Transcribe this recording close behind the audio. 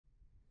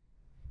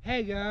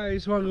Hey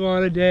guys, what's going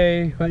on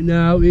today? Right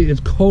now it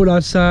is cold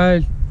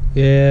outside.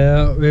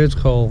 Yeah, it's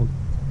cold.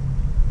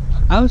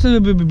 I was a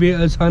little bit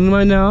of sun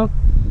right now.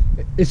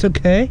 It's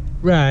okay,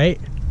 right?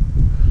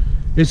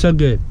 It's so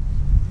good.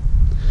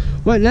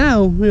 Right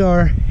now we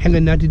are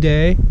hanging out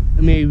today.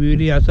 I mean,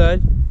 really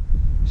outside.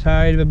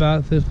 Sorry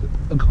about this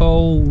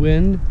cold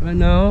wind right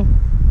now.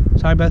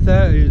 Sorry about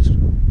that.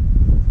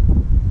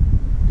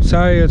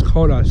 Sorry it's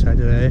cold outside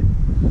today.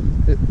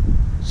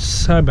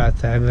 Sorry about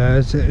that,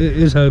 guys.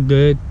 It's so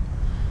good.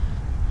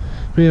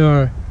 We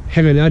are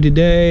hanging out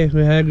today.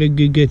 We had a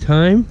good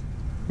time,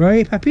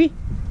 right, Papi?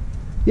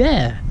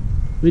 Yeah,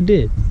 we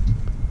did.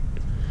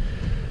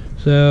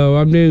 So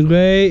I'm doing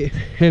great,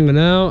 hanging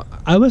out.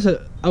 I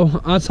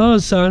saw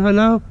the sun right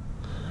now.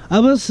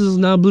 It's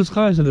now blue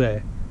skies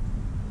today.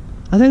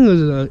 I think it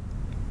was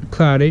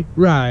cloudy,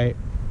 right?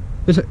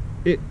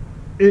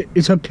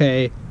 It's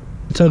okay.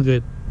 It's all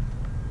good.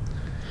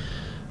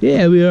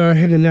 Yeah, we are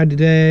hanging out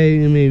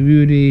today. I mean,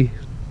 Rudy.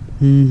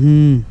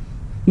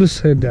 Let's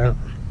head down.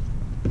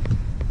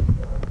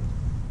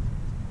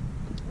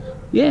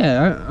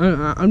 Yeah,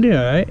 I'm doing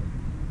alright.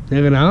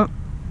 Hanging out,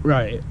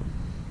 right?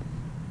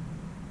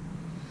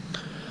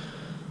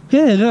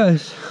 Yeah,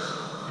 guys.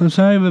 I'm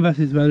sorry about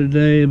this weather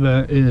today,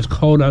 but it is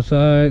cold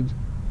outside.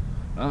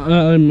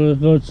 I'm gonna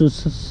go to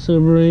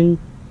Silvering.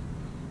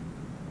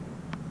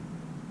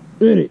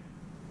 Rudy,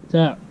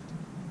 stop.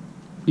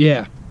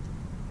 Yeah.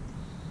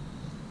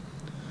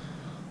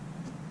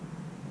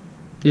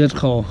 It's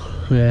cold.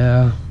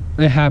 Yeah,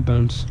 it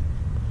happens.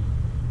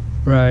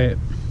 Right.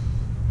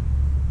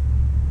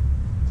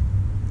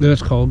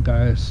 It's cold,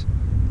 guys.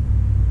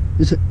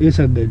 It's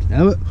a good.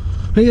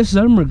 It's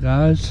summer,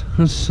 guys.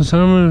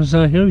 Summer is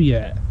not here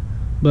yet,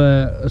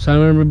 but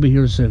summer will be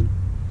here soon.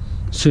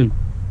 Soon,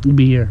 it'll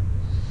be here.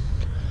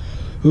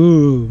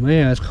 Ooh,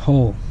 man, it's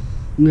cold.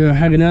 We're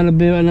hanging out a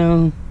bit right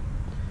now,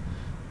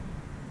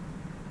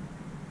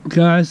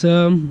 guys.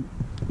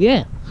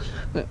 Yeah.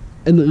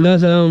 And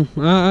guys, I'm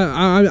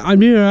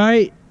doing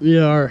alright. We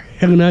are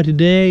hanging out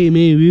today,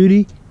 me and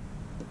Rudy.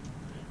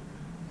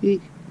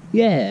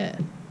 Yeah,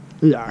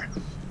 we are.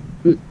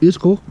 It's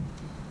cool.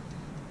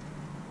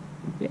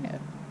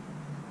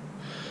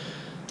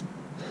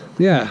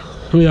 Yeah,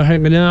 we are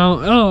hanging out.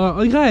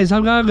 Oh, guys,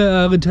 I'm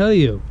gonna tell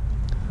you,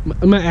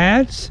 my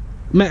ads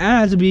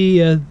get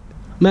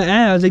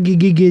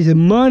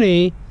some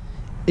money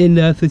in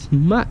this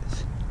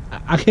month.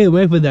 I can't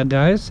wait for that,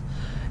 guys.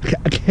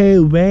 I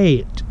can't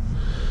wait.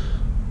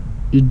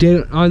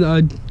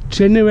 On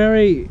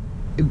January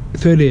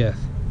 30th,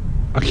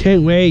 I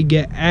can't wait to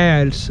get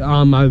ads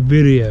on my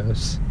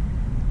videos.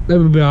 That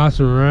would be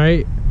awesome,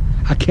 right?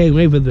 I can't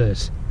wait for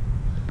this.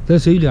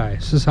 Let's see, guys.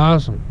 This is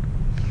awesome.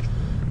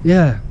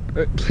 Yeah,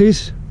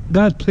 please,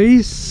 God,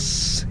 please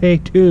stay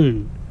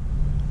tuned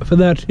for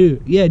that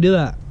too. Yeah, do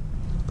that.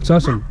 It's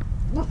awesome.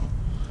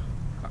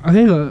 I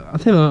think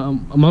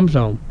Mom's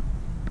home.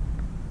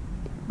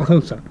 I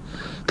think so.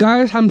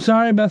 Guys, I'm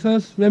sorry about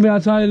this. Maybe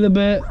I'll try a little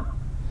bit.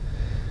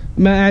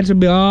 My ads will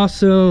be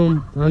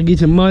awesome. I'll get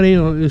some money.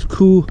 It's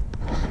cool.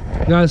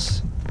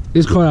 Guys,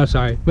 it's cold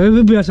outside. Maybe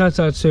we'll be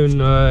outside soon.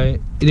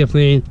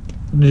 Definitely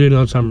during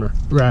the summer.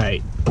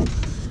 Right.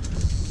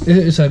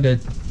 It's all good.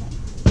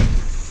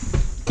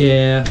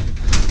 Yeah.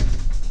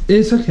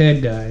 It's okay,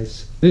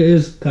 guys. It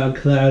is kind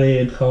of cloudy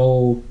and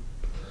cold.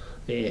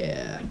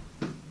 Yeah.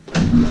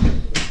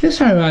 It's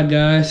alright,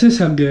 guys.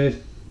 It's all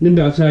good.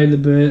 Maybe outside a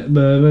bit,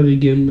 but maybe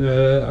getting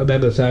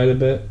back outside a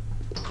bit.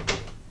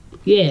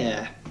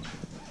 Yeah.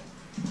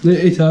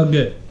 It's all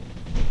good.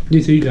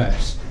 You see,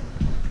 guys.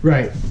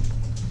 Right.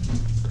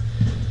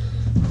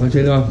 I'm gonna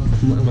take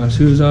off my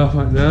shoes off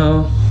right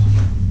now.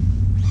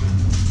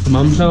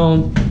 Mom's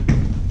home.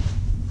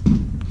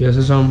 Yes,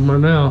 it's home right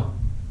now.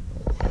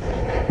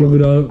 Look at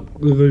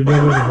the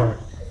part.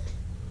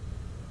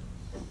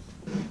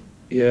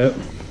 Yep.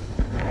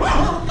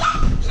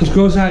 Let's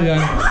go outside,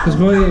 guys. Let's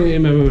go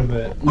in my room a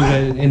bit.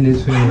 In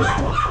this video.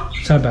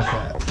 Sorry about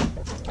that.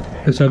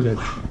 It's so good.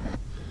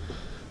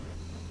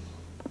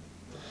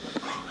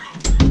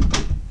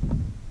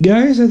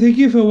 Guys, I thank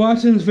you for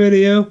watching this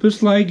video.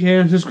 Please like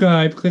and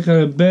subscribe. Click on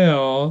the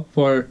bell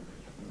for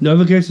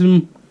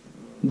notification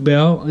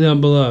bell down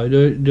below.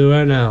 Do it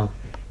right now.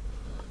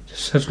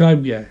 Just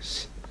subscribe,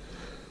 guys.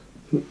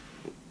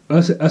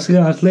 I'll see you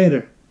guys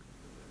later.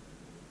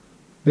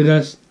 Hey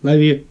guys, love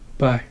you.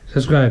 Bye.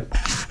 Subscribe.